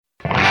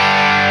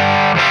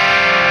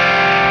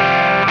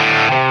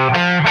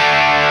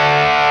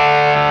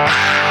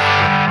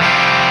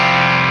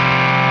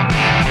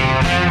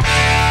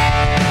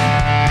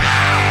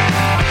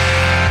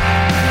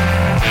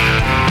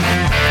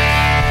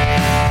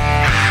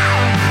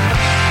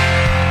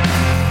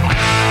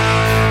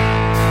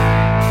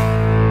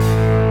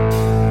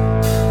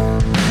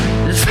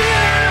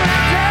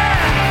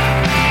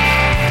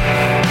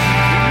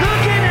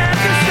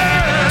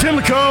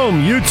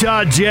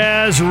Utah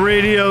Jazz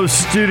radio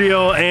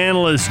studio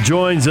analyst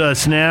joins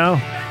us now.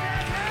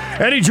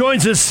 And he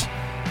joins us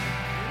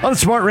on the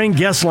Smart Rain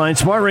guest line.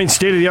 Smart Rain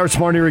state-of-the-art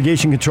smart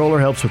irrigation controller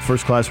helps with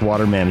first-class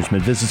water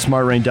management. Visit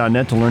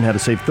smartrain.net to learn how to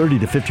save 30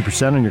 to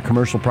 50% on your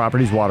commercial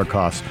property's water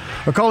costs.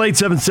 Or call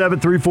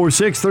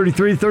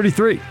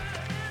 877-346-3333.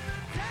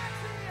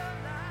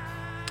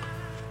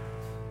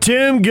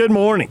 Tim, good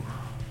morning.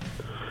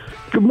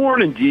 Good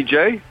morning,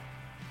 DJ.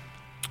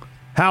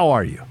 How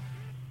are you?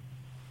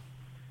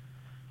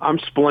 I'm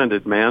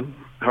splendid, man.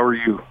 How are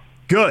you?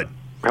 Good.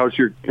 How's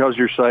your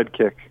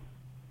sidekick?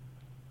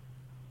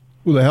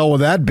 Who the hell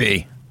would that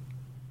be?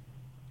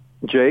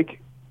 Jake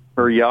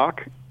or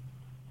Yak?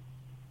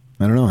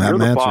 I don't know. You're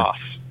the answer. boss.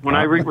 When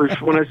I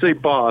say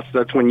boss,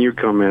 that's when you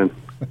come in.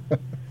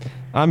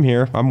 I'm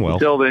here. I'm well.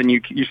 Until then,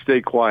 you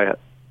stay quiet.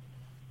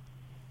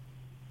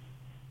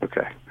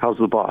 Okay. How's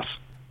the boss?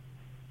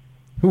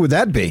 Who would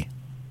that be?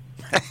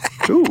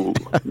 Ooh.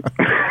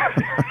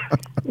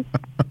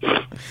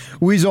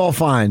 We's all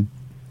fine.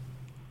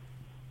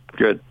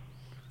 Good.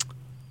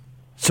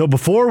 So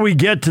before we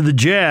get to the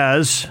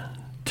Jazz,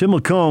 Tim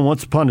LaComb,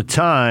 once upon a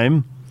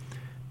time,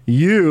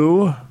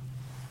 you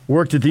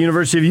worked at the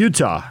University of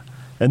Utah.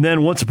 And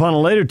then once upon a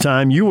later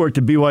time, you worked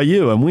at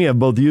BYU. And we have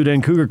both Ute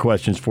and Cougar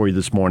questions for you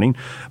this morning.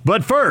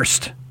 But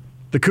first,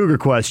 the Cougar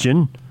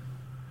question.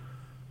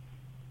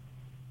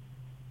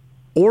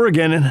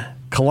 Oregon,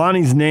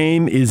 Kalani's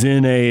name is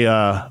in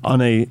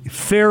on a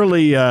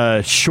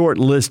fairly short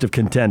list of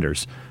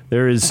contenders.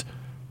 There is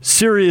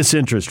serious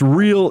interest,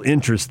 real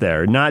interest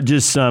there, not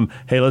just some,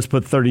 hey, let's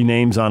put 30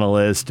 names on a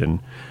list. And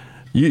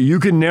you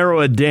can narrow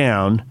it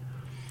down.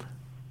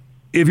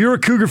 If you're a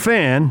Cougar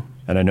fan,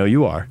 and I know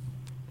you are,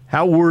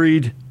 how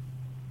worried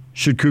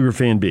should Cougar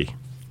fan be?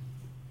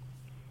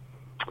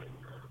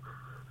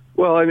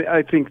 Well,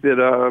 I think that,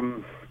 I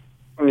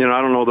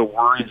don't know the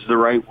worry's the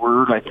right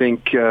word. I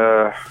think...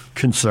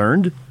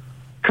 Concerned?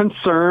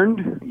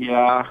 Concerned,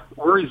 yeah.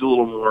 Worry's a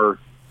little more...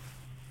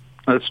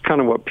 That's kind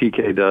of what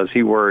PK does.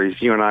 He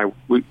worries. You and I,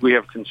 we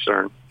have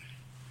concern.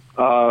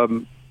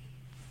 No,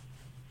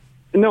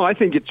 I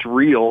think it's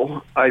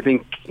real. I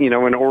think,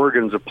 and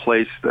Oregon's a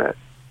place that,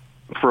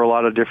 for a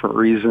lot of different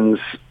reasons,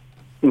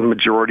 the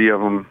majority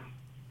of them,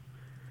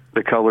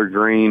 the color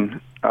green,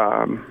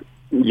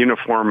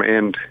 uniform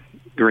and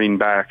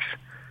greenbacks,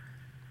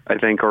 I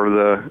think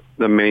are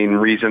the main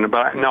reason.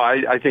 But no,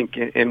 I think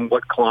in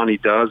what Kalani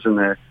does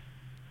and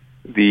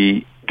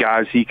the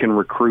guys he can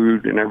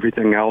recruit and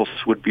everything else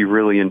would be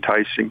really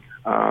enticing.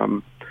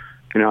 I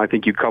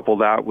think you couple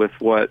that with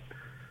what,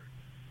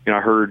 I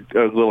heard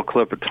a little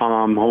clip of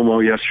Tom Homo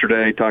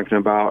yesterday talking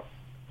about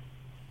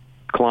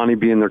Kalani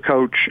being their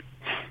coach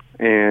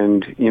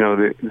and,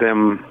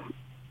 them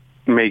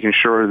making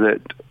sure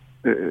that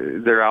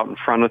they're out in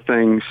front of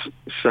things.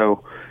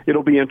 So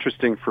it'll be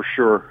interesting for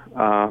sure.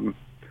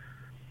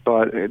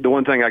 But the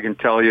one thing I can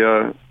tell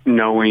you,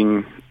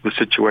 knowing the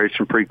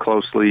situation pretty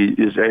closely,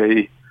 is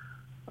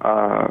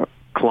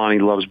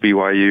Kalani loves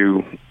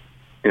BYU.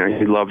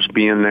 He loves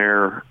being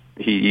there.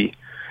 He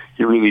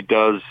really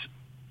does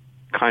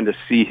kind of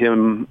see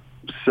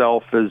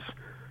himself as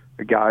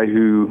a guy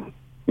who,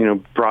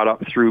 brought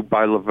up through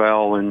by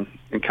Lavelle and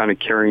kind of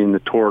carrying the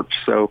torch.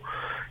 So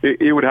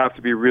it would have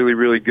to be really,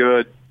 really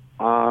good,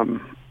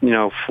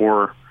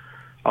 for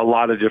a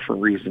lot of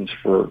different reasons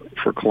for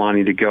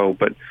Kalani to go.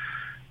 But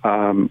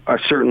I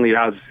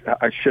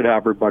should have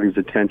everybody's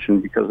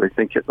attention because I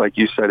think, like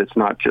you said, it's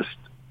not just,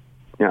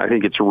 I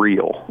think it's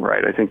real,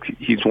 right? I think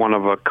he's one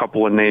of a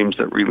couple of names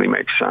that really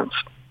makes sense.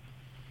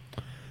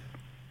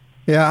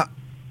 Yeah,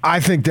 I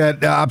think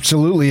that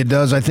absolutely it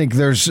does. I think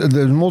there's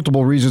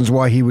multiple reasons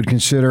why he would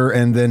consider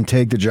and then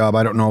take the job.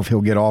 I don't know if he'll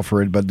get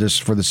offered, but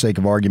just for the sake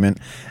of argument,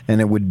 and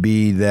it would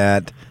be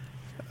that,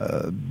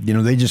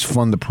 they just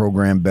fund the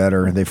program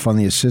better. They fund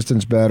the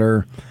assistants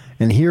better.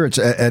 And here it's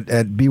at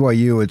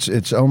BYU,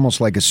 it's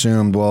almost like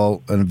assumed,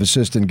 well, an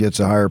assistant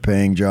gets a higher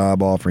paying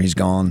job offer, he's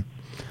gone.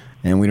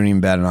 And we don't even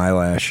bat an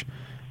eyelash.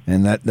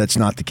 And that's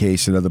not the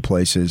case in other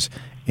places.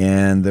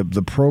 And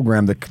the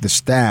program, the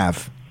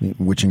staff,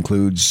 which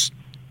includes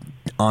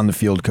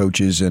on-the-field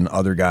coaches and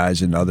other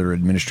guys in other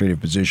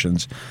administrative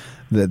positions,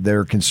 that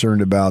they're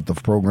concerned about the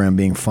program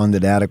being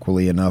funded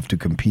adequately enough to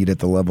compete at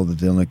the level that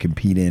they're going to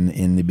compete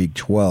in the Big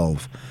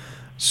 12.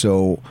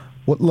 So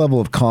what level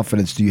of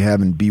confidence do you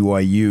have in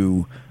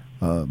BYU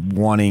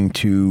wanting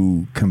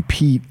to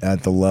compete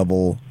at the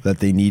level that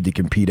they need to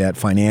compete at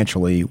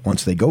financially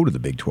once they go to the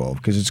Big 12?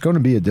 Because it's going to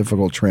be a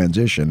difficult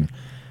transition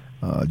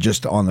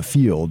just on the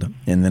field,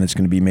 and then it's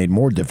going to be made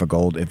more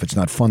difficult if it's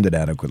not funded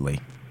adequately.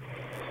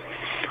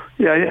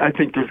 Yeah, I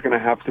think there's going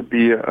to have to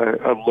be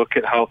a look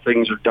at how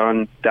things are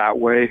done that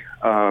way.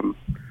 I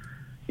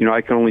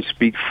can only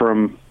speak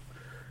from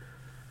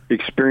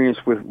experience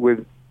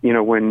with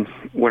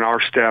when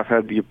our staff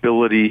had the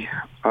ability,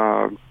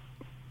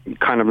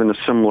 kind of in a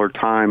similar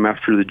time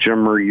after the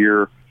Jimmer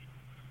year,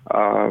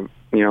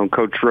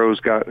 Coach Rose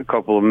got a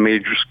couple of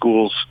major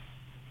schools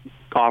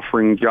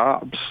offering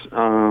jobs,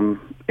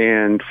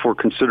 and for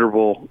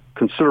considerable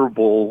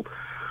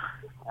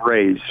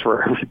raise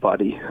for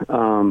everybody.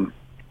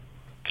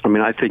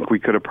 I think we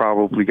could have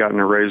probably gotten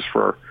a raise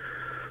for,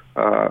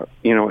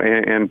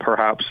 and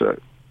perhaps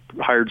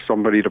hired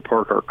somebody to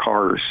park our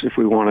cars if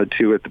we wanted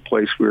to at the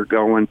place we were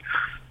going.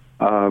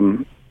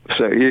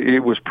 So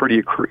it was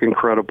pretty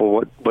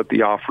incredible what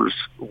the offers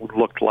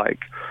looked like.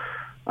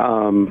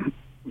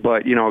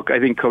 But, I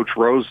think Coach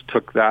Rose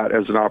took that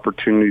as an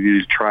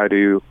opportunity to try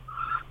to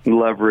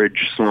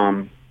leverage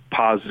some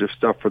positive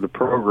stuff for the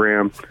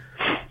program.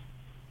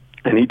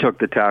 And he took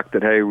the tack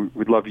that, hey,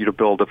 we'd love you to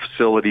build a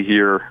facility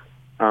here,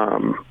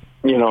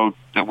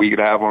 that we could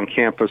have on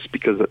campus,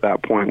 because at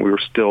that point we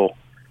were still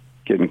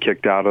getting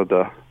kicked out of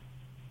the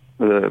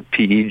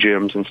PE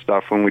gyms and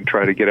stuff when we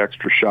try to get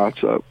extra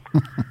shots up.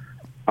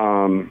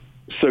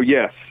 So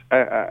yes,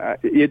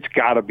 it's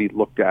got to be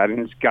looked at, and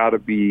it's got to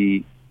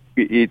be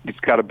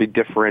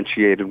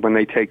differentiated when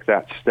they take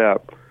that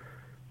step.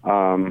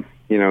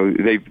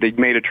 They've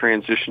made a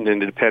transition to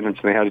independence,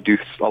 and they had to do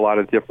a lot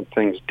of different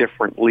things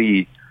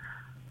differently.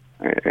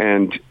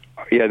 And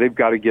yeah, they've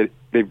got to get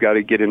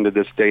into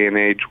this day and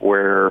age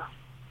where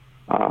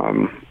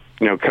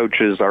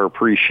coaches are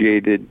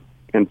appreciated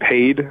and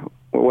paid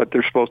what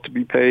they're supposed to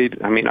be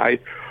paid. I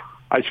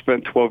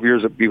spent 12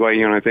 years at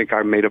BYU, and I think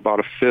I made about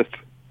a fifth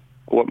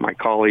of what my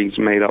colleagues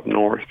made up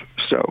north.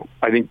 So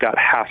I think that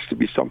has to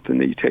be something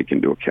that you take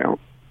into account.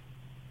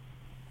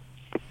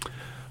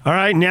 All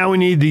right, now we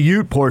need the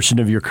Ute portion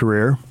of your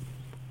career.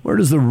 Where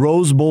does the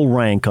Rose Bowl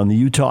rank on the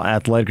Utah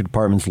Athletic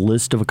Department's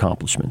list of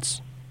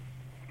accomplishments?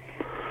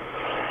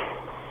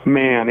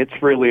 Man,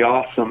 it's really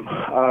awesome.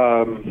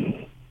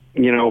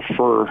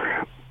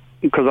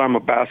 Because I'm a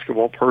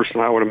basketball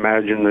person, I would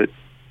imagine that,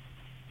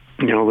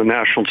 the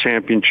national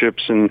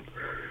championships and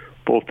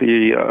both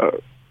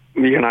the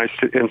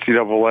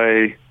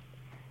NCAA,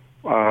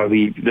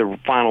 the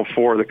Final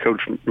Four that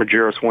Coach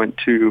Majerus went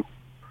to,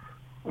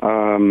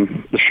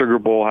 the Sugar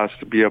Bowl has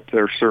to be up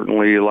there.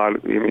 Certainly,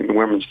 the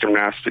women's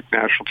gymnastics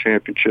national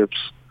championships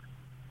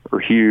are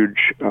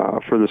huge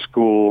for the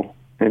school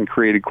and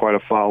created quite a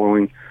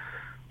following.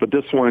 But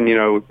this one,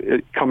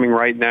 coming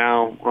right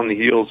now on the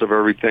heels of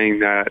everything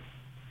that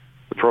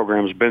the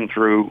program's been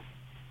through,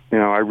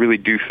 I really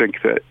do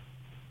think that,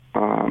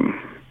 I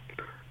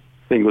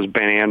think it was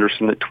Ben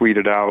Anderson that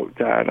tweeted out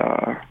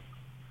that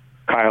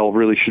Kyle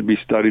really should be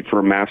studied for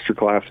a master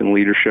class in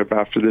leadership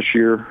after this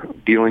year,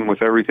 dealing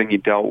with everything he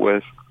dealt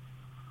with,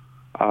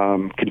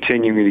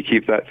 continuing to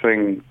keep that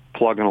thing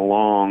plugging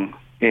along.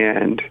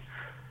 And,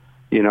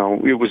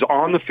 it was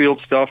on the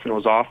field stuff and it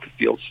was off the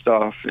field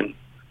stuff. And,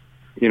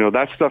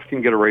 that stuff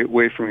can get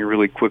away from you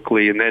really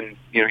quickly. And then,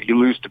 you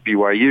lose to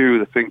BYU,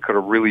 the thing could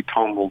have really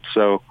tumbled.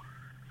 So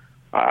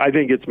I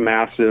think it's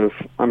massive.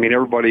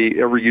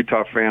 Every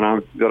Utah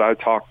fan that I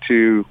talk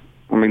to,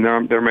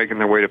 they're making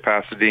their way to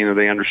Pasadena.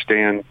 They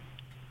understand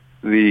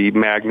the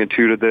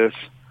magnitude of this.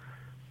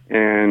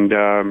 And,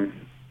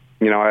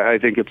 I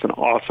think it's an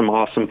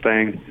awesome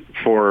thing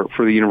for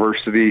the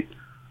university,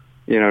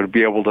 to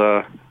be able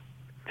to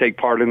take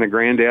part in the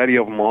granddaddy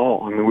of them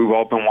all. We've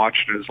all been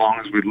watching it as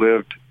long as we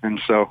lived. And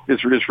so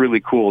it's really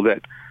cool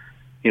that,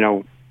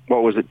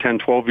 what was it, 10,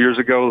 12 years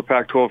ago, the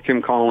Pac-12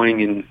 came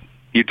calling and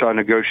Utah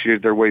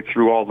negotiated their way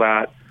through all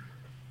that.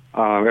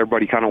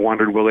 Everybody kind of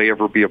wondered, will they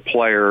ever be a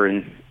player?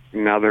 And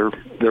now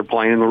they're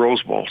playing in the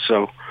Rose Bowl.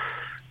 So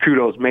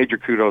major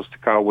kudos to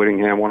Kyle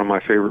Whittingham, one of my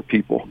favorite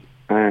people,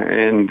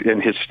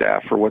 and his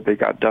staff for what they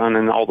got done,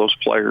 and all those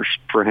players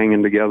for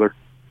hanging together.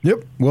 Yep,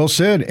 well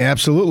said,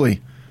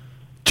 absolutely.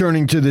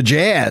 Turning to the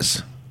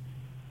Jazz.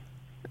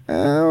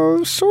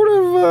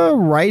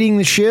 Righting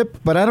the ship,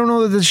 but I don't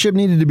know that the ship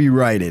needed to be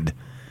righted.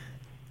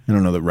 I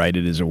don't know that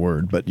righted is a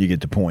word, but you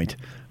get the point.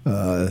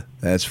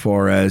 As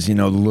far as, the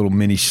little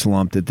mini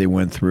slump that they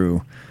went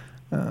through.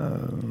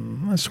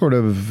 I sort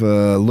of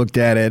looked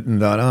at it and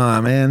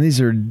thought, man,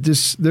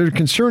 they're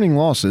concerning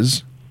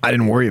losses. I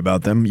didn't worry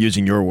about them,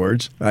 using your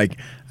words. I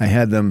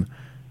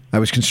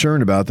was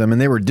concerned about them, and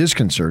they were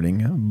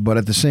disconcerting. But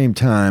at the same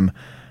time,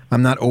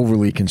 I'm not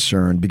overly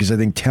concerned because I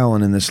think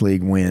talent in this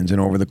league wins.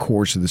 And over the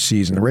course of the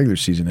season, the regular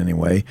season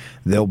anyway,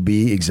 they'll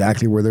be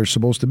exactly where they're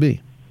supposed to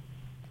be.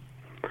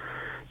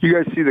 You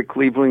guys see the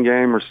Cleveland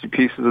game or see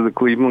pieces of the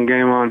Cleveland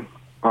game on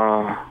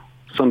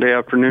Sunday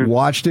afternoon?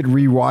 Watched it,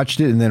 rewatched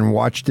it, and then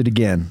watched it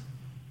again.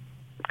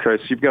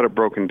 Okay, so you've got it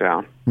broken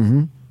down.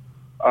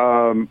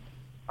 Mm-hmm.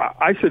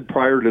 I said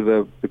prior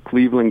to the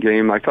Cleveland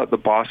game, I thought the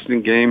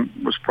Boston game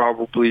was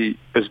probably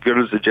as good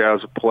as the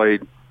Jazz have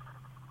played.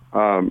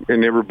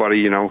 And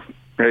everybody,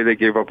 they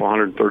gave up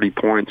 130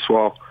 points.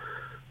 Well,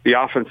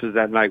 the offenses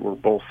that night were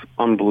both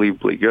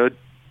unbelievably good.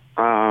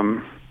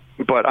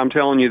 But I'm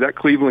telling you, that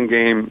Cleveland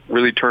game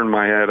really turned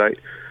my head. I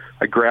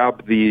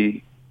grabbed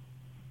the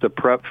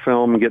prep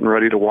film, getting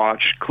ready to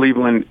watch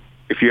Cleveland.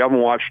 If you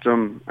haven't watched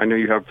them, I know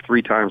you have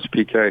 3 times,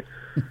 PK.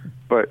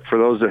 But for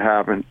those that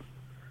haven't,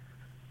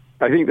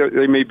 I think that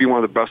they may be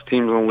one of the best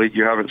teams in the league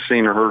you haven't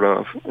seen or heard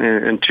of.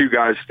 And 2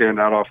 guys stand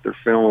out off their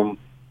film.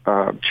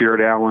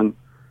 Jared Allen,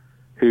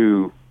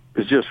 who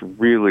is just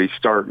really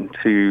starting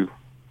to,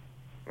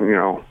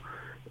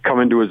 come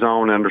into his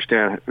own,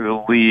 understand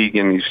the league,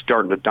 and he's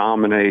starting to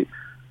dominate.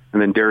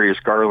 And then Darius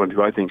Garland,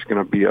 who I think is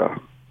going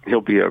to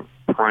he'll be a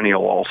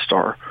perennial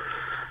all-star.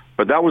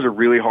 But that was a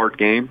really hard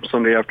game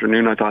Sunday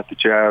afternoon. I thought the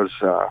Jazz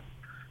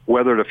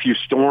weathered a few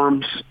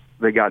storms.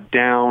 They got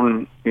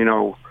down,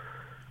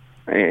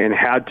 and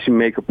had to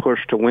make a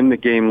push to win the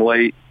game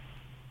late.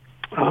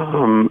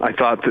 I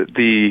thought that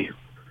the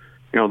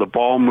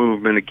ball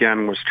movement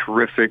again was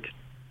terrific.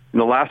 In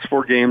the last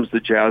 4 games,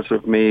 the Jazz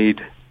have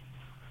made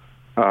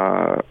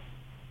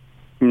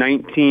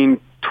 19,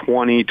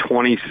 20,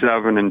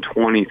 27, and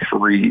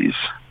 23s.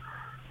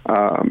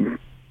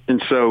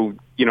 And so,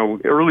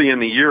 early in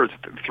the year,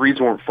 threes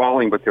weren't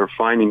falling, but they were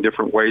finding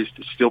different ways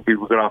to still be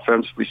good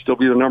offensively, still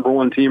be the number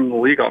 1 team in the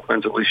league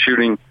offensively,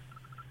 shooting,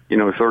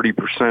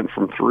 30%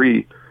 from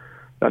 3.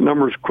 That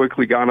number's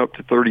quickly gone up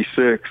to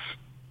 36,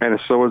 and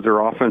so is their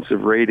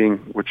offensive rating,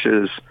 which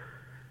is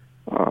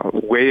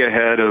way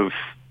ahead of,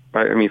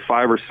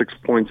 5 or 6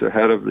 points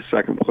ahead of the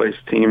second-place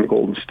team,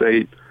 Golden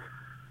State.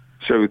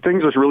 So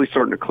things are really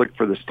starting to click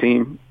for this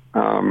team.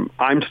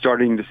 I'm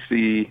starting to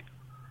see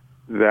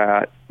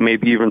that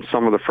maybe even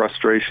some of the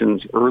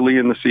frustrations early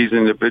in the season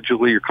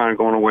individually are kind of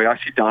going away. I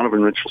see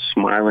Donovan Mitchell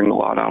smiling a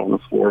lot out on the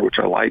floor, which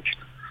I like.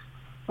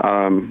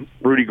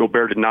 Rudy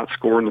Gobert did not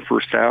score in the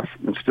first half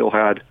and still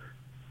had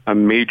a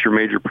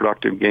major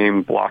productive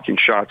game, blocking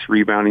shots,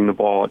 rebounding the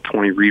ball at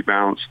 20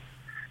 rebounds.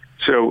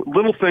 So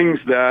little things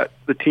that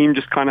the team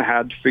just kind of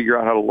had to figure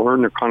out how to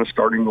learn. They're kind of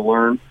starting to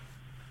learn.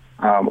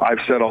 I've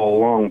said all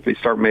along, if they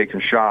start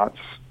making shots,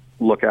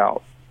 look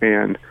out.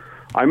 And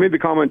I made the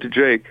comment to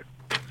Jake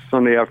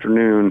Sunday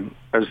afternoon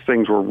as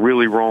things were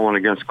really rolling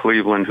against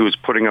Cleveland, who was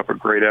putting up a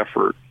great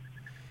effort.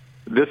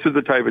 This is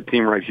the type of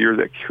team right here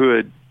that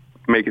could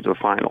make it to the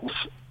finals.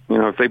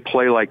 If they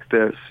play like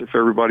this, if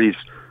everybody's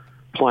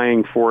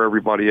playing for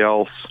everybody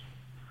else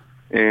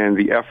and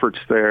the effort's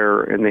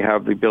there and they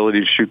have the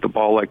ability to shoot the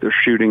ball like they're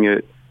shooting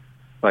it,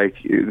 like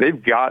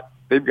they've got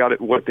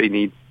it what they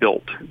need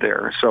built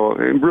there. So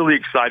really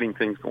exciting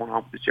things going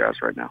on with the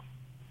Jazz right now.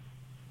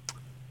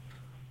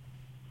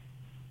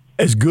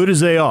 As good as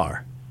they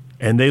are,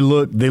 and they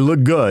look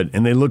good,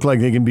 and they look like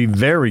they can be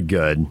very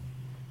good,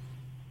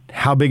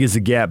 how big is the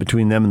gap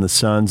between them and the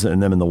Suns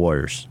and them and the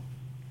Warriors?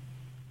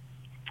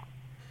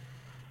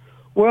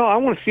 Well, I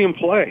want to see them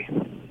play.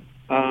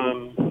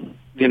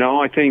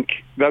 I think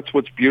that's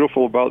what's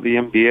beautiful about the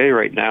NBA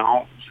right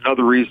now. It's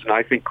another reason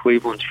I think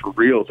Cleveland's for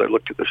real. As I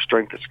looked at the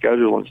strength of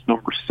schedule, and it's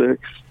number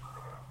 6.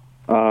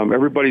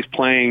 Everybody's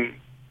playing,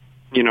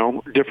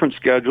 different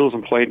schedules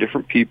and playing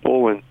different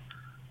people, and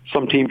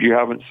some teams you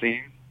haven't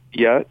seen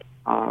yet.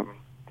 And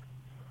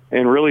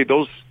really,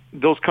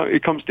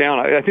 it comes down.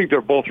 I think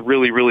they're both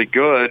really, really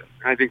good.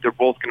 I think they're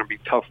both going to be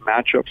tough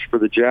matchups for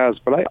the Jazz.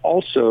 But I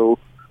also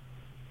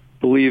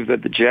believe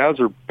that the Jazz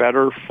are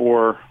better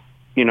for,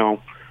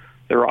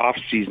 their off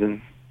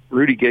season.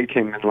 Rudy Gay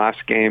came in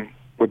last game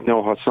with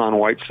no Hassan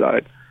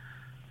Whiteside,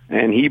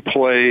 and he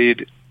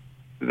played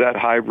that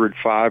hybrid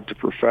 5 to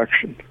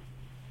perfection.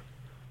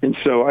 And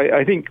so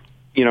I think,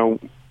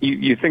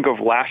 you think of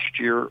last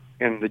year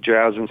and the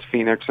Jazz and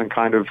Phoenix, and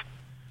kind of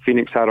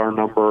Phoenix had our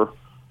number.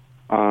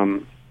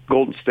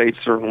 Golden State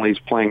certainly is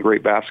playing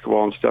great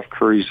basketball, and Steph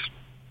Curry's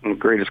one of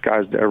the greatest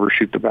guys to ever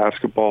shoot the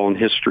basketball in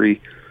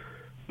history.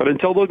 But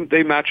until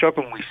they match up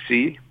and we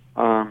see,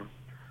 I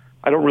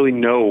don't really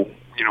know,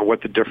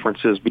 what the difference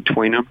is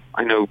between them.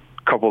 I know a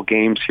couple of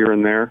games here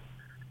and there.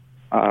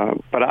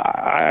 But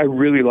I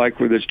really like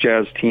where this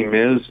Jazz team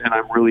is, and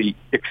I'm really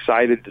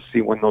excited to see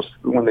when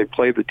they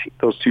play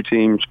those two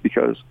teams,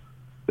 because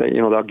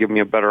they'll give me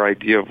a better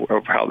idea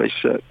of how they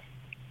sit.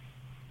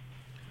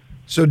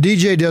 So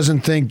DJ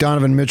doesn't think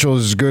Donovan Mitchell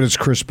is as good as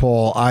Chris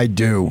Paul. I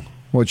do.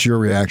 What's your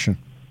reaction?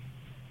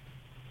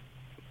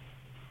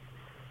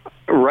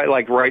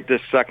 Right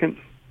this second?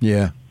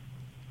 Yeah.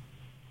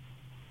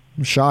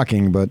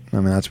 Shocking, but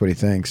that's what he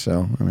thinks.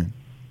 So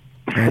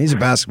he's a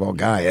basketball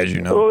guy, as you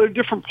know. Well, they're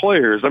different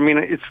players.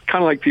 It's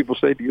kind of like people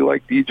say, "Do you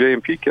like DJ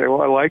and PK?"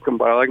 Well, I like them,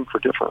 but I like them for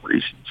different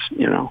reasons.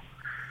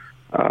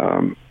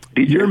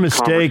 Your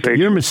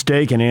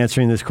mistake in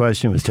answering this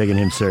question was taking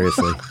him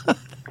seriously.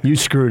 You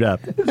screwed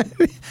up.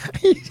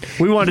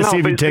 We wanted to see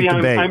if you take the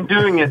bait. I'm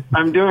doing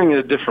it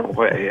a different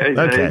way.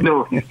 Okay. I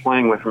know he's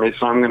playing with me,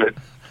 so I'm going to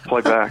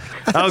play back.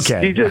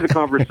 Okay. DJ's a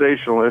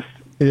conversationalist.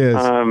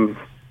 Yes.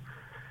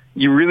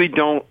 You really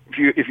don't.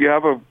 If you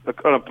have an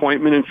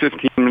appointment in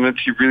 15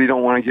 minutes, you really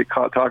don't want to get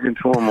caught talking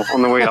to him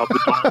on the way out the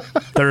door.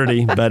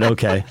 30, but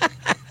okay.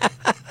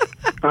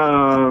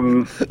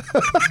 And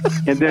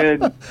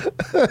then,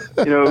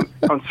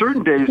 on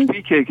certain days,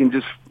 PK can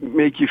just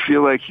make you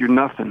feel like you're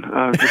nothing.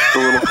 Just the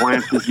little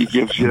glances he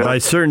gives you. By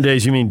certain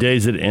days, you mean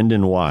days that end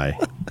in Y.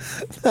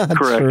 Not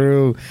Correct.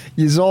 True.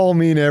 You all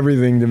mean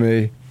everything to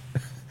me.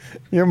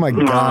 You're my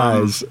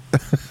guys.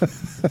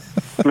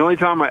 The only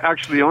time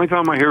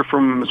I hear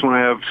from him is when I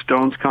have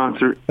Stones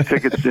concert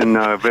tickets in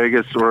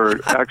Vegas or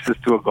access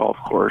to a golf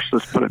course.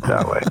 Let's put it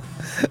that way.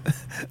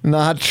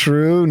 Not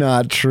true.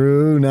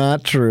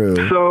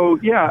 So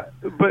yeah,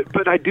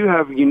 but I do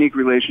have unique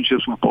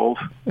relationships with both.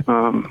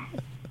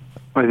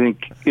 I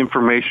think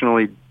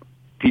informationally,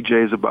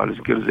 DJ is about as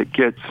good as it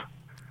gets.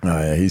 Oh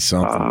yeah, he's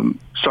something.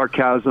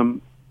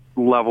 Sarcasm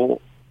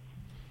level.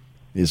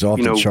 He's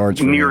off the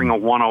charts. Nearing a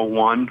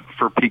 101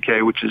 for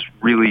PK, which is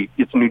really,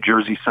 it's New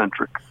Jersey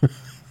centric.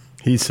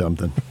 He's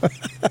something.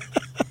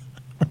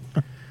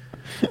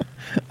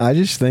 I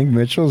just think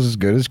Mitchell's as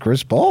good as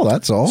Chris Paul.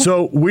 That's all.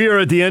 So we are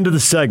at the end of the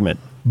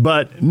segment.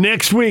 But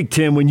next week,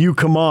 Tim, when you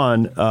come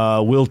on,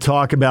 we'll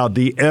talk about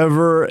the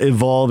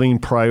ever-evolving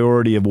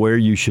priority of where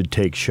you should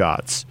take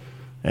shots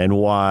and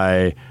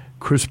why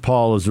Chris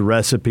Paul is the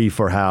recipe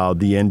for how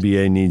the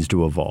NBA needs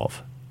to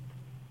evolve.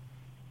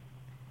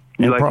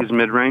 You like his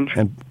mid-range?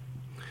 And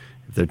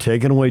if they're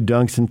taking away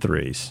dunks and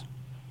threes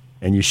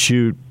and you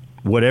shoot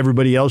what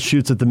everybody else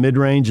shoots at the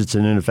mid-range, it's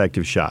an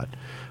ineffective shot.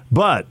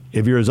 But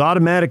if you're as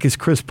automatic as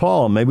Chris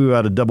Paul, maybe we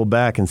ought to double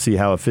back and see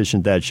how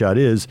efficient that shot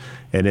is.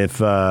 And if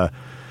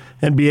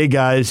NBA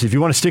guys, if you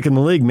want to stick in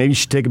the league, maybe you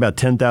should take about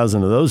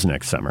 10,000 of those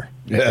next summer.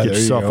 Yeah, get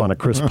yourself on a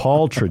Chris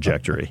Paul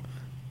trajectory.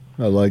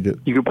 I like it.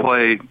 You could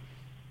play,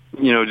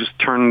 just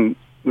turn,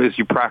 as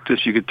you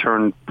practice, you could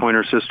turn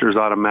Pointer Sisters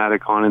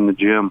automatic on in the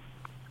gym.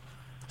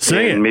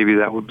 Sing it. Maybe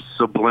that would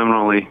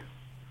subliminally.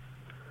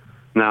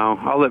 No,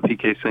 I'll let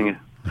PK sing it.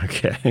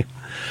 Okay.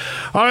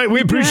 All right,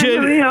 we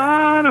appreciate it.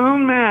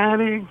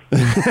 Automatic.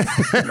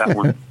 That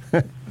one.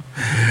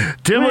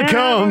 Tim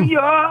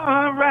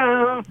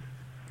LaComb.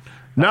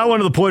 Not one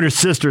of the Pointer's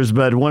sisters,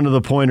 but one of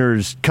the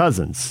Pointer's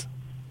cousins,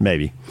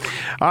 maybe.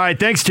 All right,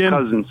 thanks, Tim.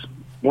 Cousins.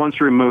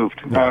 Once removed.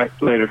 All right,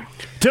 later.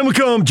 Tim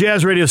LaComb,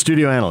 Jazz Radio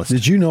studio analyst.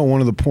 Did you know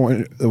one of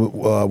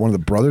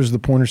the brothers of the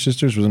Pointer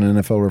sisters was an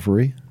NFL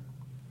referee?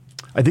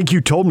 I think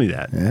you told me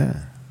that.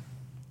 Yeah.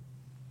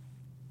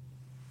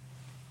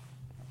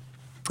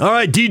 All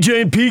right,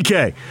 DJ and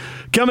PK.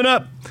 Coming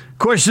up,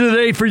 question of the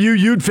day for you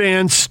Ute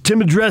fans.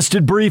 Tim addressed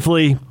it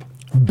briefly.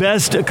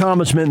 Best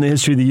accomplishment in the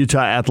history of the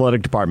Utah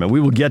Athletic Department.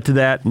 We will get to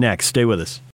that next. Stay with us.